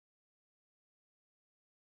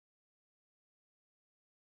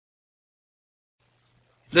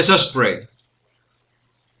Let us pray.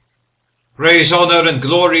 Praise, honour and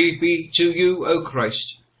glory be to you, O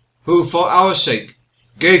Christ, who for our sake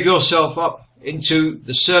gave yourself up into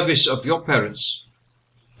the service of your parents,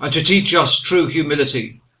 and to teach us true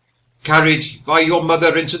humility, carried by your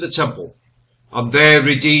mother into the temple, and there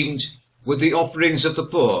redeemed with the offerings of the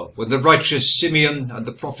poor, when the righteous Simeon and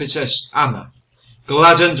the prophetess Anna,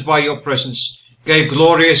 gladdened by your presence, gave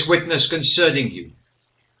glorious witness concerning you.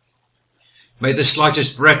 May the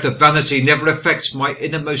slightest breath of vanity never affect my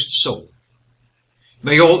innermost soul.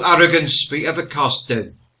 May all arrogance be ever cast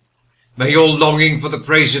down. May all longing for the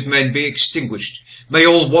praise of men be extinguished. May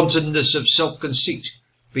all wantonness of self-conceit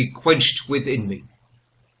be quenched within me.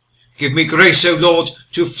 Give me grace, O Lord,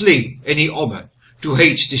 to flee any honour, to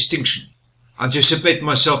hate distinction, and to submit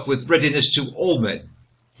myself with readiness to all men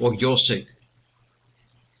for your sake.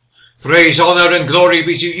 Praise, honour and glory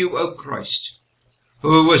be to you, O Christ,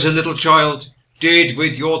 who as a little child did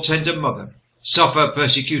with your tender mother suffer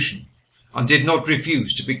persecution, and did not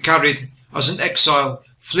refuse to be carried as an exile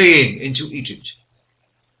fleeing into Egypt.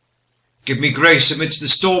 Give me grace amidst the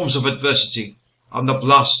storms of adversity and the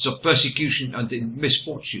blasts of persecution and in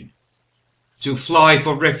misfortune, to fly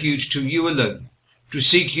for refuge to you alone, to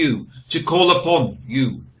seek you, to call upon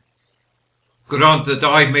you. Grant that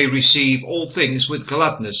I may receive all things with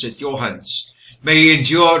gladness at your hands, may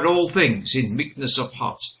endure all things in meekness of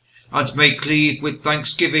heart, and may cleave with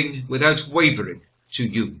thanksgiving without wavering to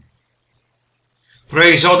you.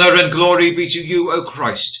 Praise, honour and glory be to you, O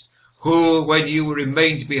Christ, who, when you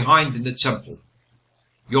remained behind in the temple,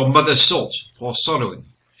 your mother sought for sorrowing,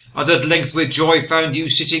 and at length with joy found you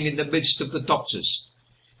sitting in the midst of the doctors,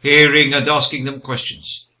 hearing and asking them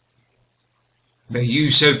questions. May you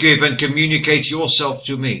so give and communicate yourself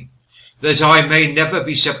to me, that I may never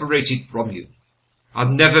be separated from you,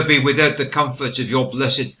 and never be without the comfort of your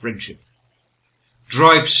blessed friendship.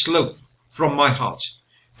 Drive sloth from my heart,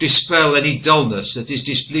 dispel any dullness that is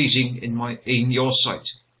displeasing in your sight.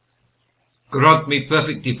 Grant me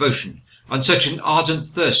perfect devotion, and such an ardent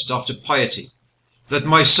thirst after piety, that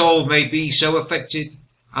my soul may be so affected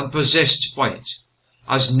and possessed by it,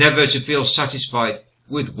 as never to feel satisfied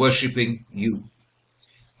with worshipping you.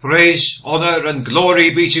 Praise, honour and glory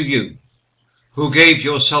be to you, who gave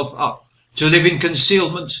yourself up to live in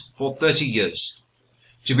concealment for 30 years,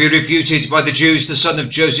 to be reputed by the Jews the son of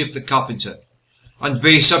Joseph the carpenter, and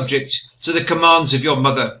be subject to the commands of your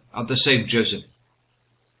mother and the same Joseph.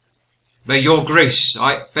 May your grace,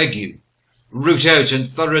 I beg you, root out and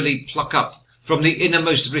thoroughly pluck up from the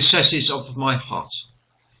innermost recesses of my heart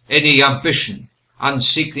any ambition and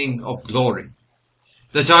seeking of glory,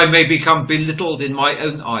 that I may become belittled in my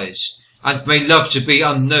own eyes, and may love to be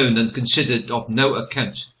unknown and considered of no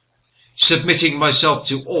account, submitting myself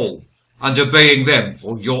to all and obeying them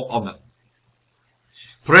for your honour.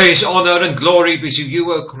 Praise, honour and glory be to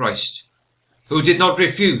you, O Christ, who did not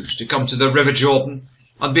refuse to come to the river Jordan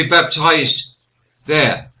and be baptized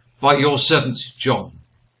there by your servant John.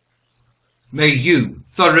 May you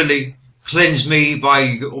thoroughly cleanse me by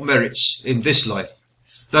your merits in this life,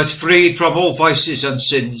 that freed from all vices and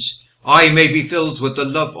sins, I may be filled with the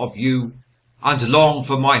love of you and long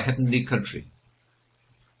for my heavenly country.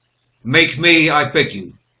 Make me, I beg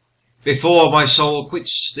you, before my soul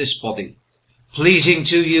quits this body, pleasing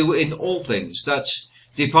to you in all things, that,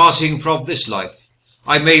 departing from this life,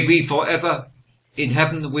 I may be for ever in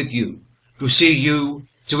heaven with you, to see you,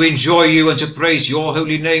 to enjoy you, and to praise your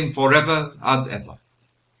holy name for ever and ever.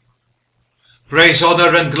 Praise,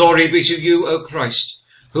 honour and glory be to you, O Christ,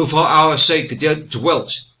 who for our sake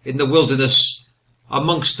dwelt in the wilderness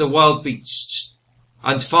amongst the wild beasts,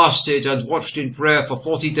 and fasted and watched in prayer for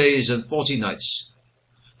 40 days and 40 nights,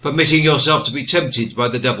 permitting yourself to be tempted by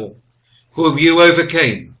the devil, whom you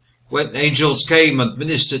overcame when angels came and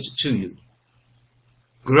ministered to you.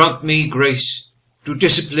 Grant me grace to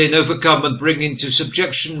discipline, overcome, and bring into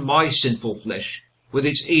subjection my sinful flesh with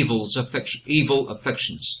its evil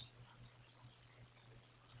affections.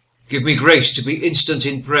 Give me grace to be instant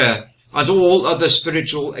in prayer and all other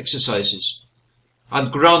spiritual exercises,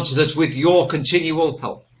 and grant that with your continual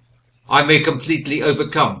help I may completely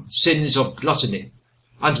overcome sins of gluttony,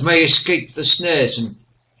 and may escape the snares and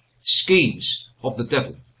schemes of the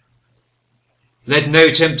devil. Let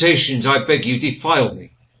no temptations, I beg you, defile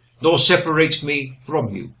me, nor separate me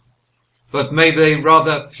from you, but may they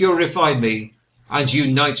rather purify me and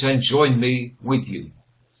unite and join me with you.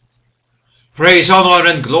 Praise, honour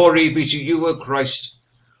and glory be to you, O Christ,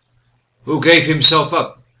 who gave himself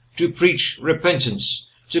up to preach repentance,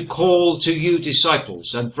 to call to you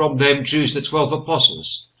disciples, and from them choose the 12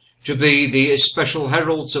 apostles, to be the especial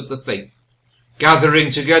heralds of the faith, gathering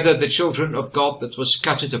together the children of God that were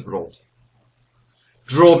scattered abroad.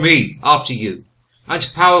 Draw me after you,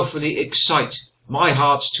 and powerfully excite my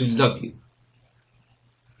heart to love you.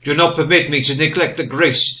 Do not permit me to neglect the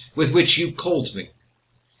grace with which you called me,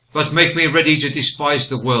 but make me ready to despise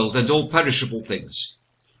the world and all perishable things,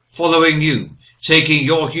 following you, taking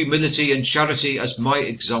your humility and charity as my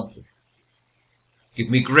example. Give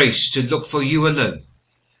me grace to look for you alone,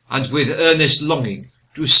 and with earnest longing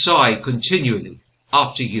to sigh continually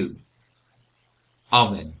after you.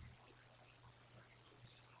 Amen.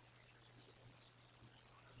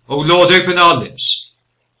 O Lord, open our lips,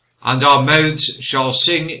 and our mouths shall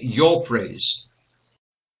sing your praise.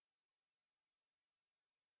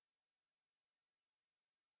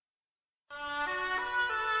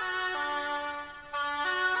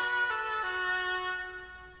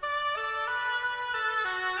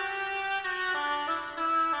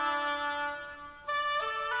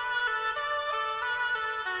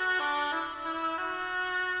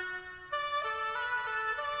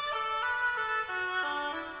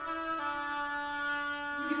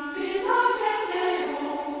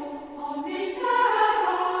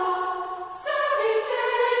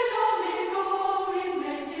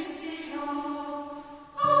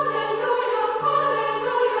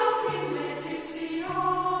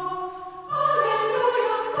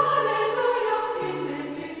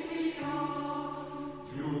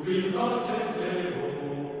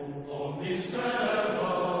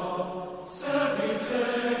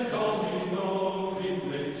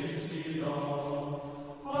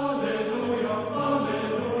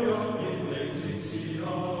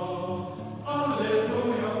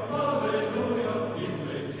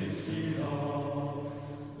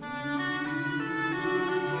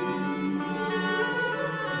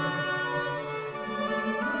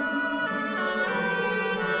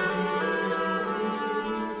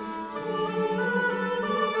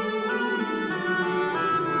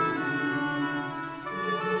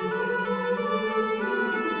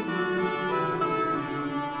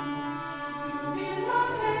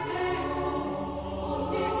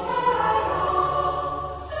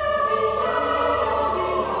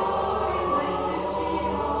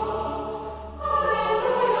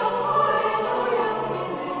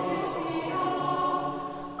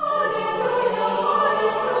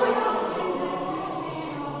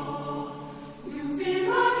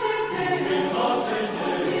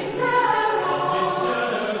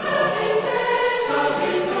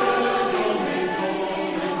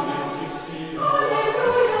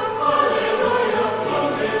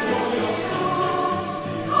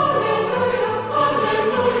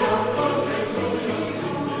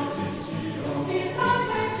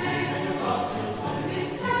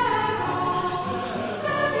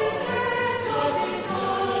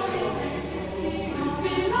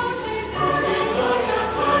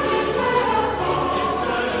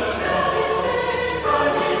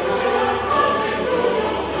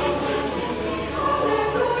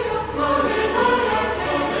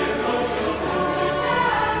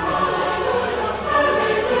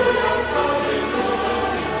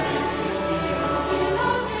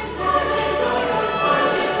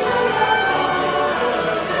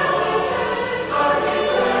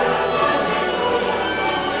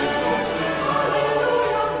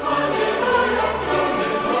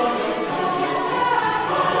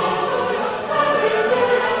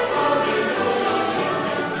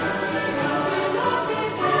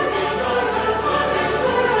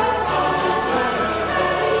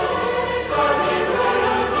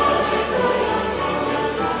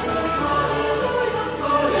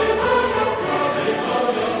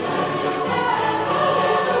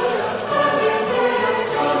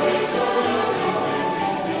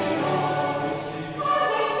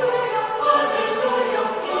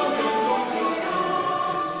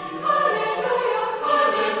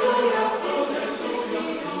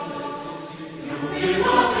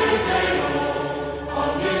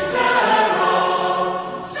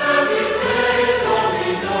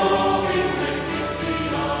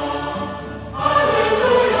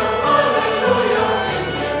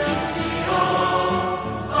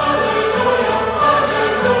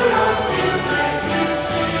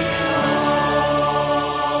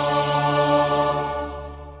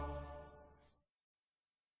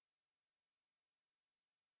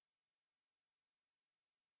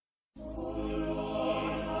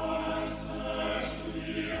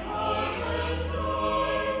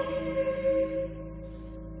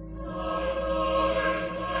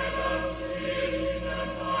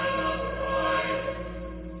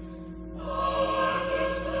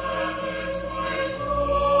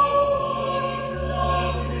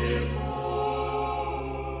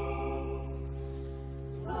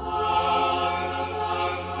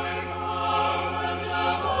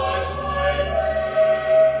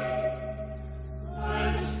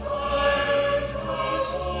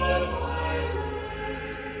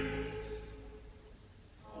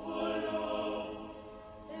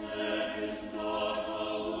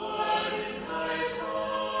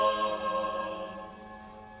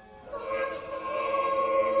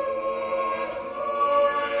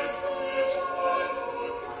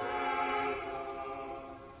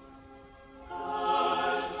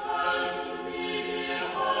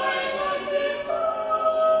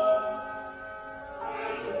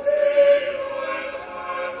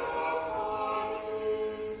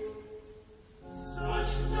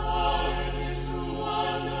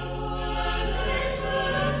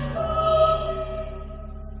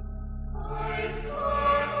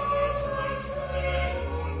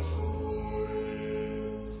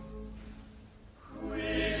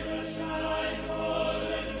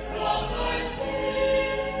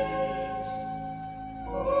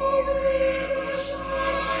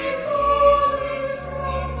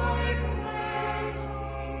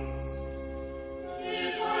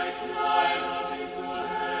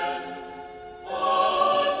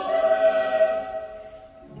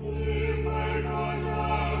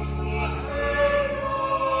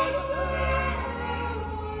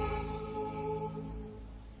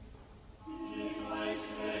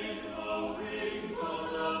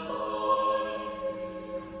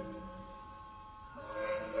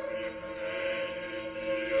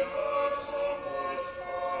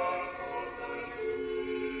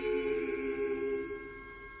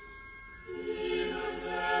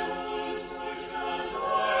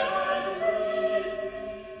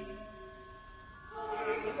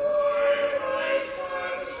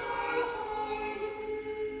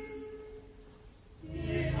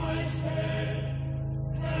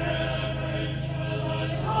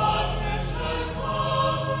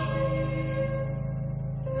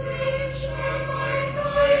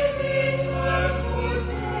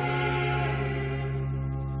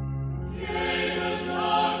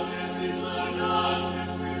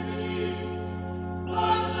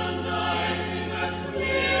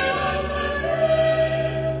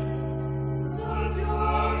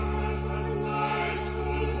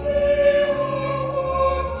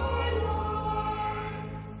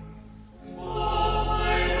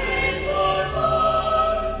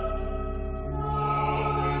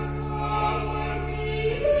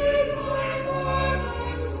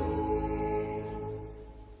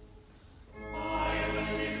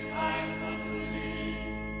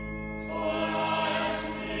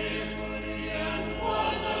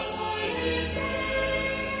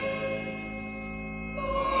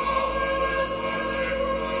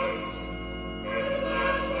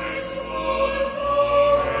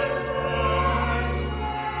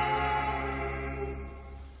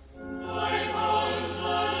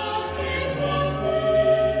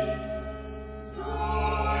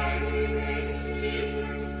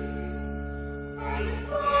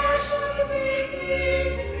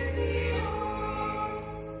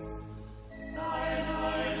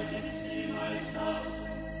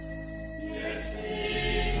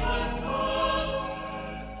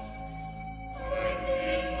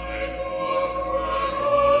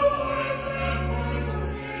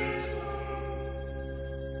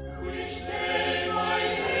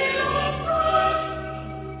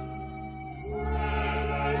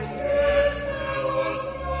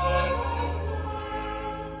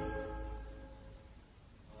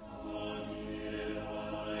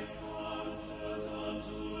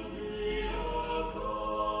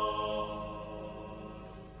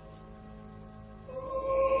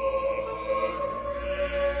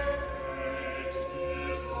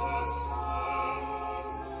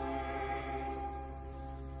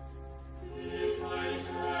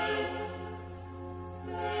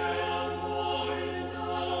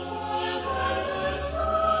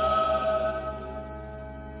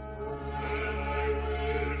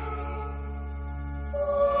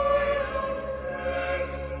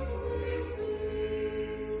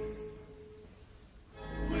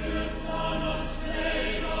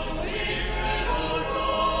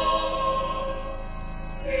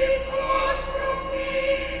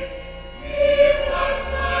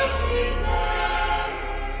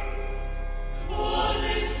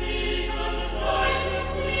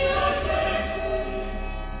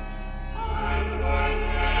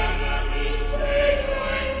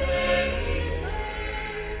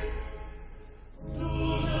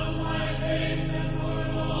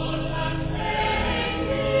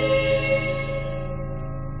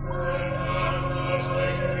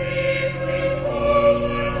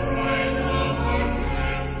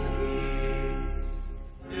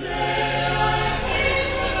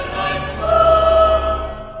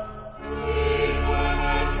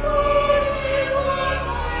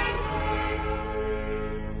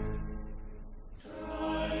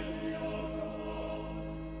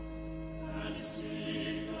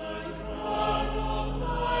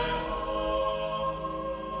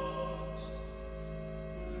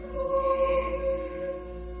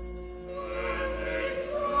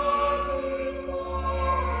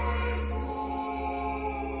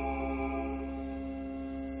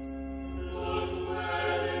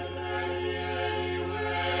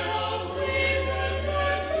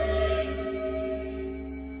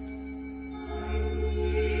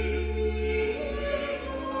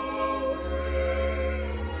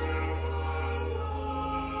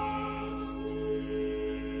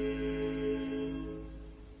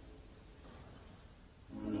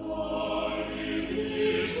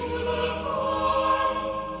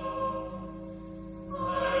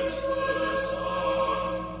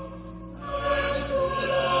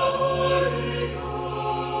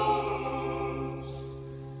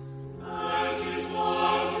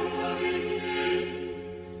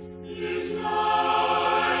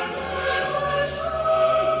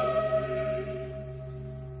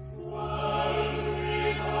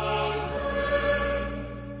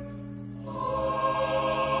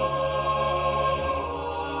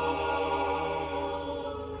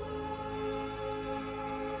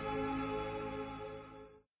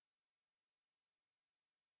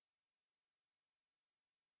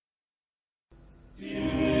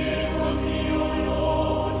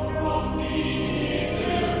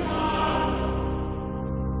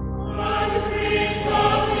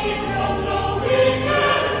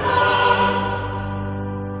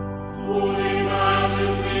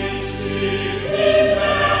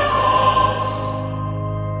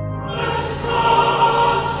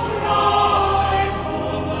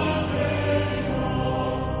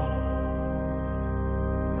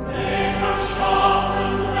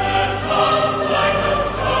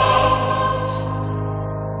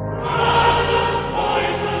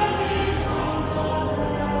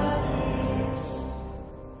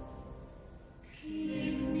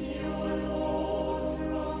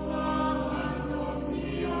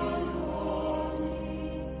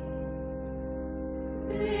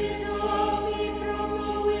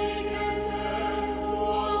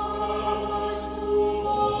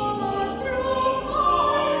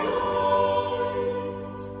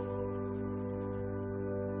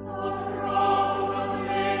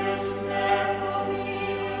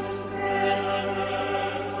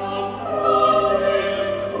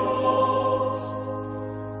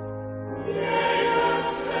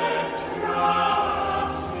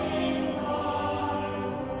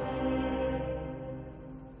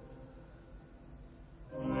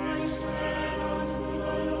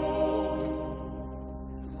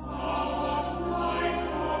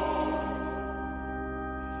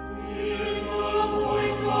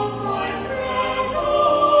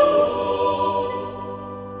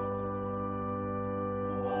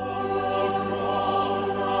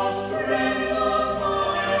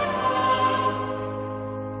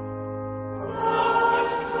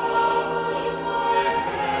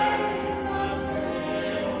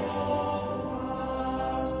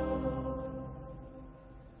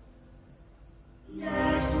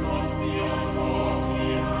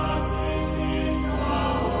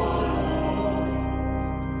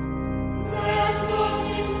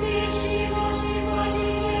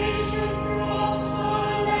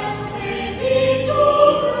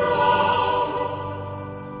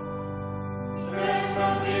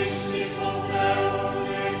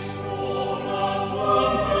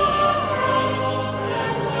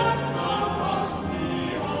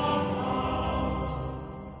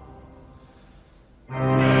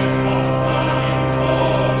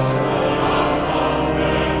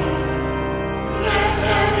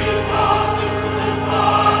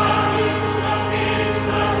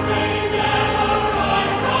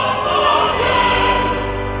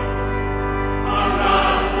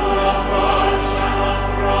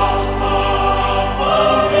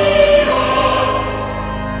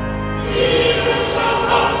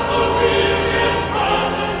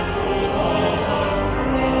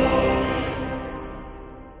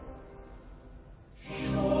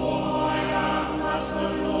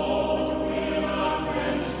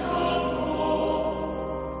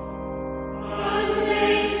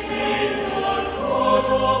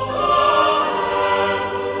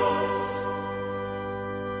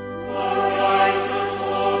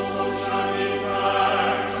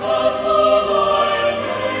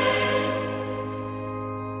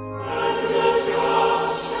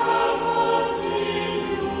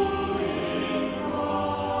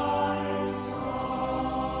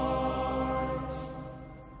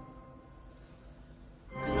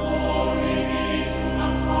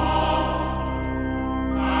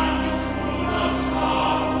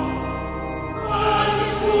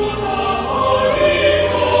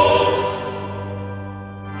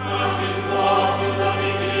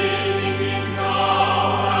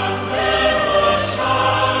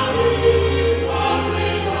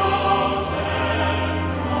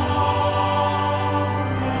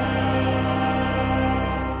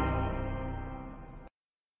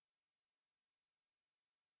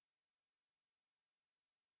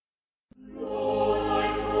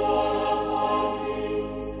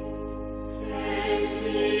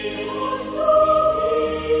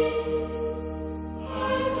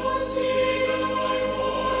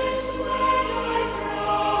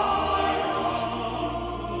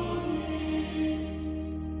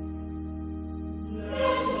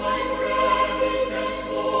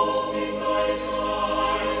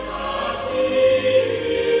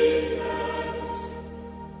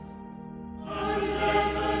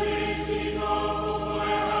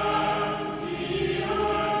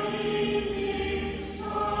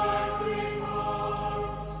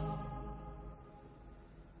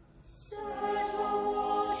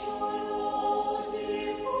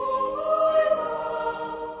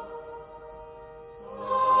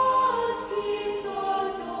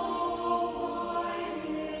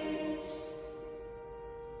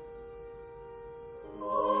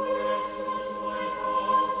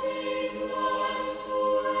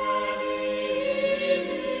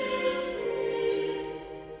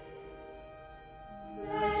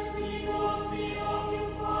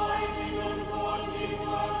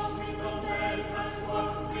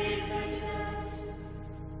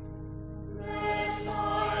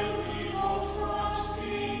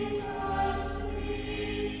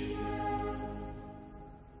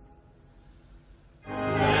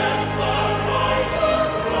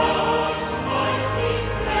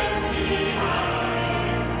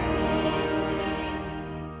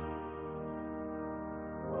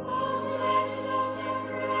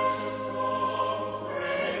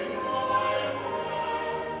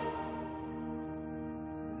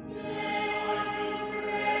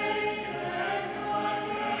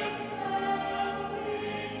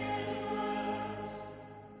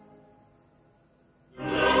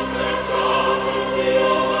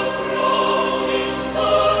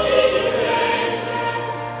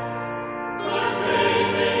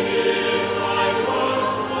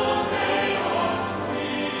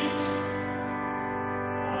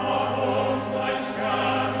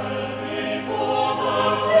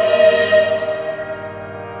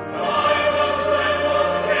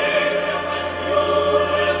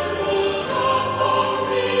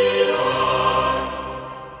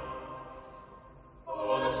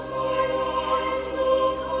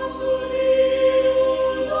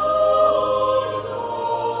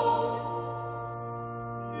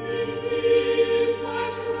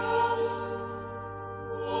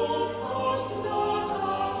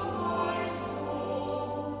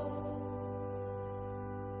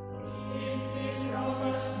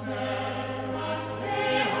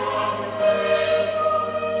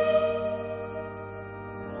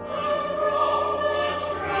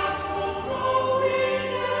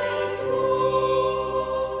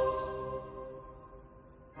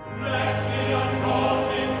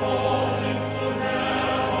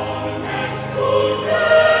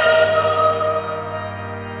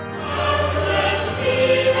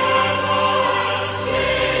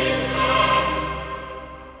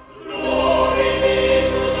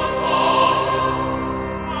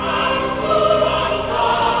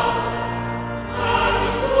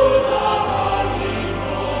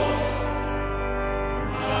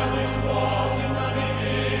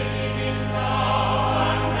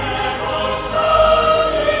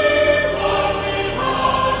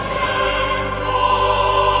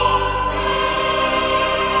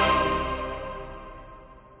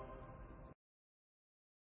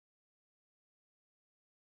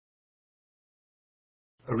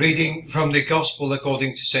 A reading from the Gospel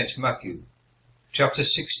according to St. Matthew, chapter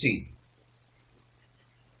 16.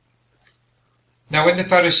 Now when the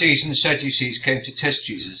Pharisees and Sadducees came to test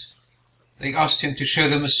Jesus, they asked him to show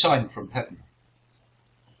them a sign from heaven.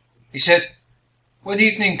 He said, "When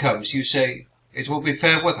evening comes, you say, 'It will be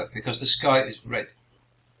fair weather because the sky is red.'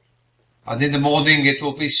 And in the morning it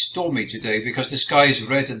will be stormy today because the sky is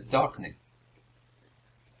red and darkening.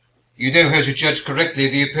 You know how to judge correctly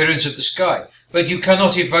the appearance of the sky, but you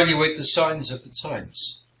cannot evaluate the signs of the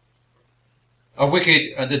times. A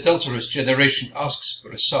wicked and adulterous generation asks for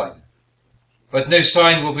a sign, but no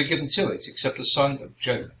sign will be given to it except the sign of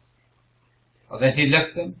Jonah." And then he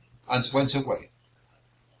left them and went away.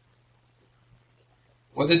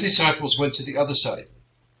 When the disciples went to the other side,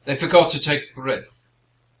 they forgot to take bread.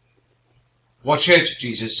 "Watch out,"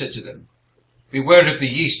 Jesus said to them. "Beware of the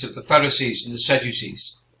yeast of the Pharisees and the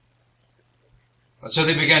Sadducees." And so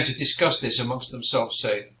they began to discuss this amongst themselves,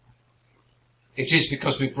 saying, "It is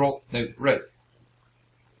because we brought no bread."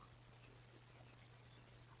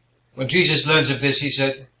 When Jesus learned of this, he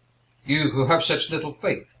said, "You who have such little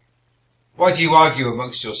faith, why do you argue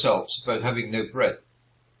amongst yourselves about having no bread?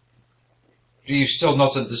 Do you still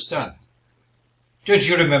not understand? Don't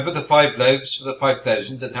you remember the 5 loaves for the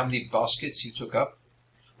 5,000 and how many baskets you took up?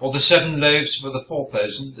 Or the 7 loaves for the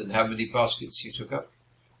 4,000 and how many baskets you took up?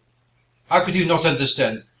 How could you not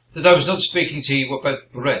understand that I was not speaking to you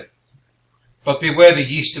about bread? But beware the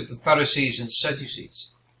yeast of the Pharisees and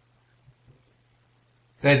Sadducees."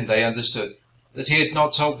 Then they understood that he had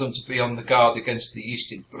not told them to be on the guard against the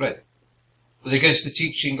yeast in bread, but against the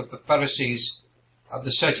teaching of the Pharisees and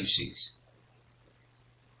the Sadducees.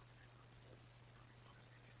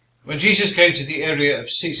 When Jesus came to the area of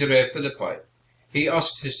Caesarea Philippi, he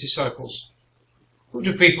asked his disciples, "Who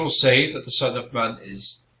do people say that the Son of Man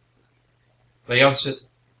is?" They answered,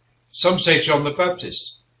 "Some say John the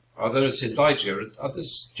Baptist, others Elijah, and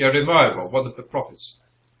others Jeremiah or one of the prophets."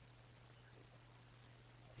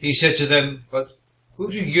 He said to them, "But who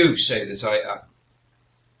do you say that I am?"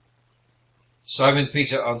 Simon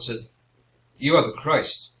Peter answered, "You are the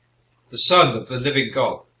Christ, the Son of the living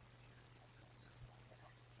God."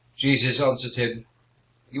 Jesus answered him,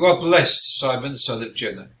 "You are blessed, Simon, son of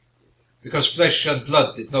Jonah, because flesh and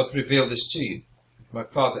blood did not reveal this to you, but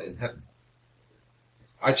my Father in heaven.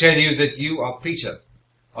 I tell you that you are Peter,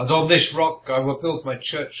 and on this rock I will build my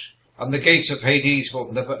church, and the gates of Hades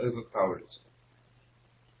will never overpower it.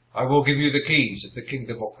 I will give you the keys of the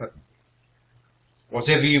kingdom of heaven.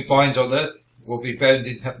 Whatever you bind on earth will be bound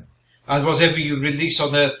in heaven, and whatever you release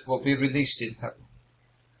on earth will be released in heaven."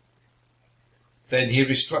 Then he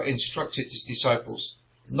instructed his disciples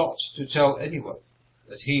not to tell anyone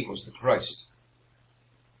that he was the Christ.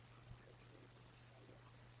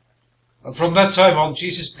 And from that time on,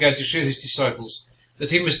 Jesus began to show his disciples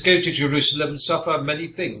that he must go to Jerusalem and suffer many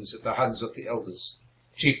things at the hands of the elders,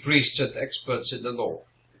 chief priests and experts in the law,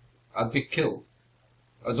 and be killed,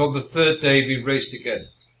 and on the 3rd day be raised again.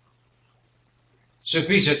 So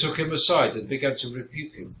Peter took him aside and began to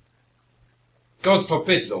rebuke him. "God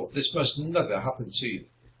forbid, Lord, this must never happen to you."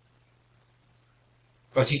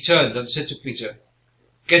 But he turned and said to Peter,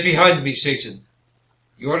 "Get behind me, Satan.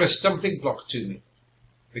 You are a stumbling block to me,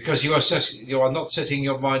 because you are not setting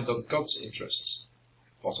your mind on God's interests,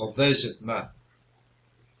 but on those of man."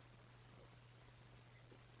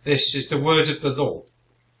 This is the word of the Lord.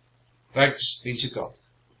 Thanks be to God.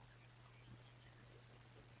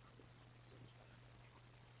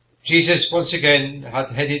 Jesus once again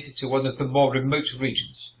had headed to one of the more remote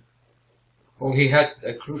regions, for he had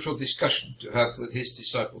a crucial discussion to have with his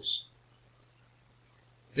disciples.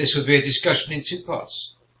 This would be a discussion in 2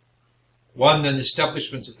 parts. One, an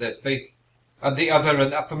establishment of their faith, and the other,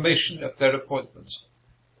 an affirmation of their appointment.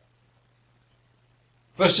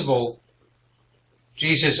 First of all,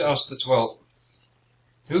 Jesus asked the 12,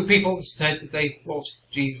 who people said they thought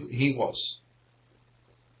he was.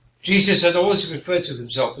 Jesus had always referred to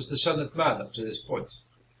himself as the Son of Man up to this point,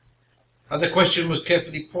 and the question was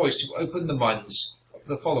carefully poised to open the minds of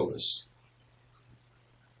the followers.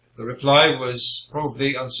 The reply was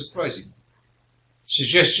probably unsurprising.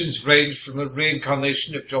 Suggestions ranged from the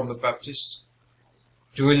reincarnation of John the Baptist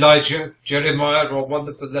to Elijah, Jeremiah, or one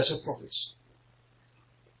of the lesser prophets.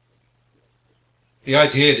 The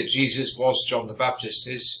idea that Jesus was John the Baptist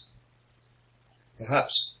is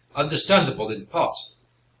perhaps understandable in part,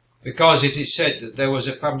 because it is said that there was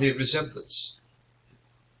a family resemblance.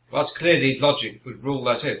 But clearly logic would rule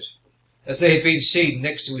that out, as they had been seen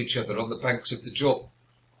next to each other on the banks of the Jordan.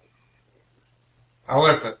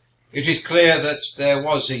 However, it is clear that there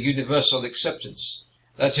was a universal acceptance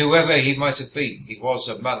that whoever he might have been, he was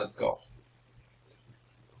a man of God.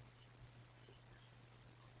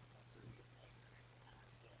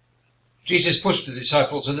 Jesus pushed the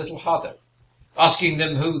disciples a little harder, asking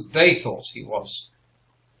them who they thought he was.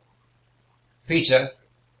 Peter,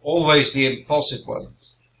 always the impulsive one,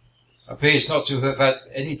 appears not to have had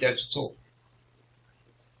any doubt at all.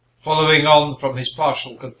 Following on from his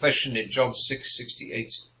partial confession in John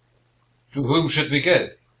 6:68, "To whom should we go?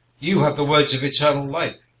 You have the words of eternal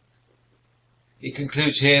life." He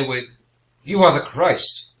concludes here with, "You are the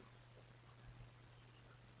Christ."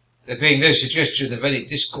 There being no suggestion of any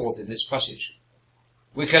discord in this passage,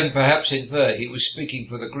 we can perhaps infer he was speaking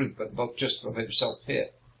for the group and not just for himself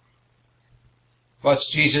here. But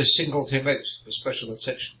Jesus singled him out for special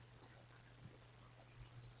attention.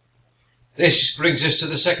 This brings us to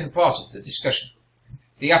the second part of the discussion,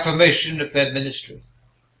 the affirmation of their ministry.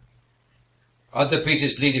 Under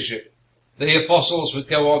Peter's leadership, the apostles would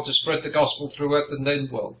go on to spread the gospel throughout the known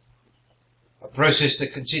world, a process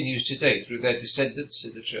that continues today through their descendants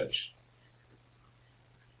in the church.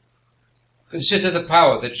 Consider the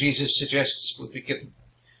power that Jesus suggests would be given,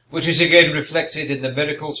 which is again reflected in the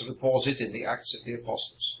miracles reported in the Acts of the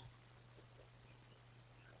Apostles.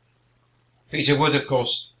 Peter would, of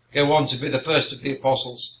course, go on to be the first of the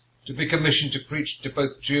apostles to be commissioned to preach to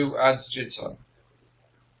both Jew and Gentile.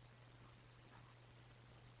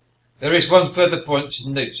 There is one further point to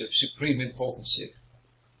note of supreme importance here.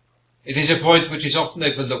 It is a point which is often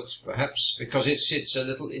overlooked, perhaps because it sits a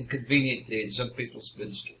little inconveniently in some people's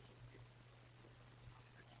ministry.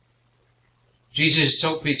 Jesus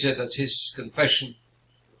told Peter that his confession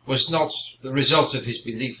was not the result of his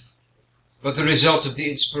belief, but the result of the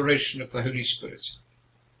inspiration of the Holy Spirit.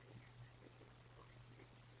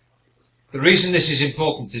 The reason this is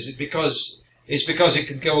important is because it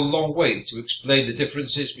can go a long way to explain the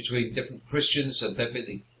differences between different Christians and their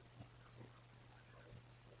belief.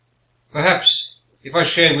 Perhaps, if I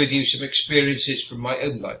share with you some experiences from my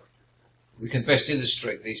own life, we can best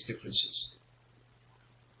illustrate these differences.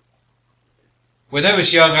 When I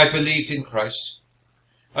was young, I believed in Christ.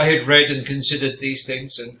 I had read and considered these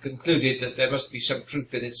things and concluded that there must be some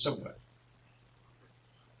truth in it somewhere.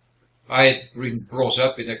 I had been brought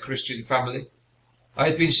up in a Christian family. I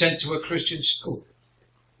had been sent to a Christian school.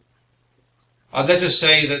 And let us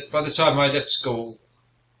say that by the time I left school,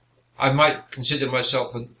 I might consider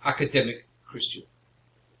myself an academic Christian.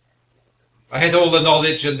 I had all the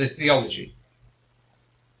knowledge and the theology,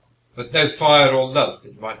 but no fire or love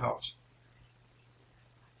in my heart.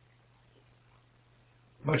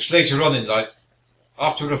 Much later on in life,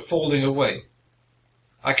 after a falling away,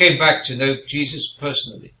 I came back to know Jesus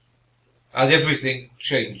personally, and everything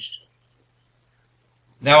changed.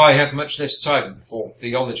 Now I have much less time for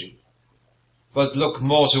theology, but look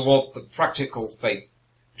more toward the practical faith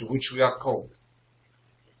to which we are called.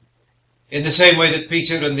 In the same way that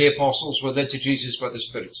Peter and the apostles were led to Jesus by the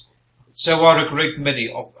Spirit, so are a great many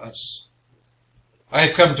of us. I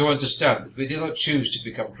have come to understand that we do not choose to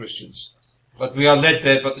become Christians, but we are led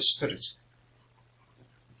there by the Spirit.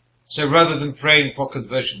 So rather than praying for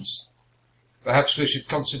conversions, perhaps we should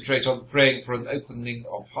concentrate on praying for an opening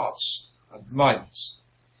of hearts and minds,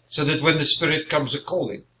 so that when the Spirit comes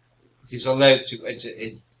a-calling, it is allowed to enter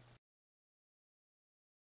in.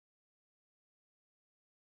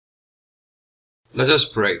 Let us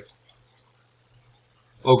pray.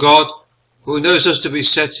 O God, who knows us to be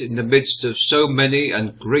set in the midst of so many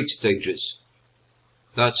and great dangers,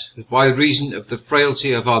 that, by reason of the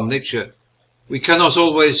frailty of our nature, we cannot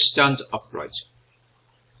always stand upright,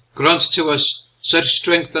 grant to us such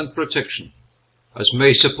strength and protection as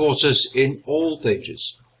may support us in all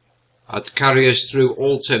dangers, and carry us through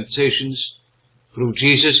all temptations, through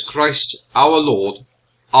Jesus Christ our Lord.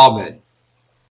 Amen.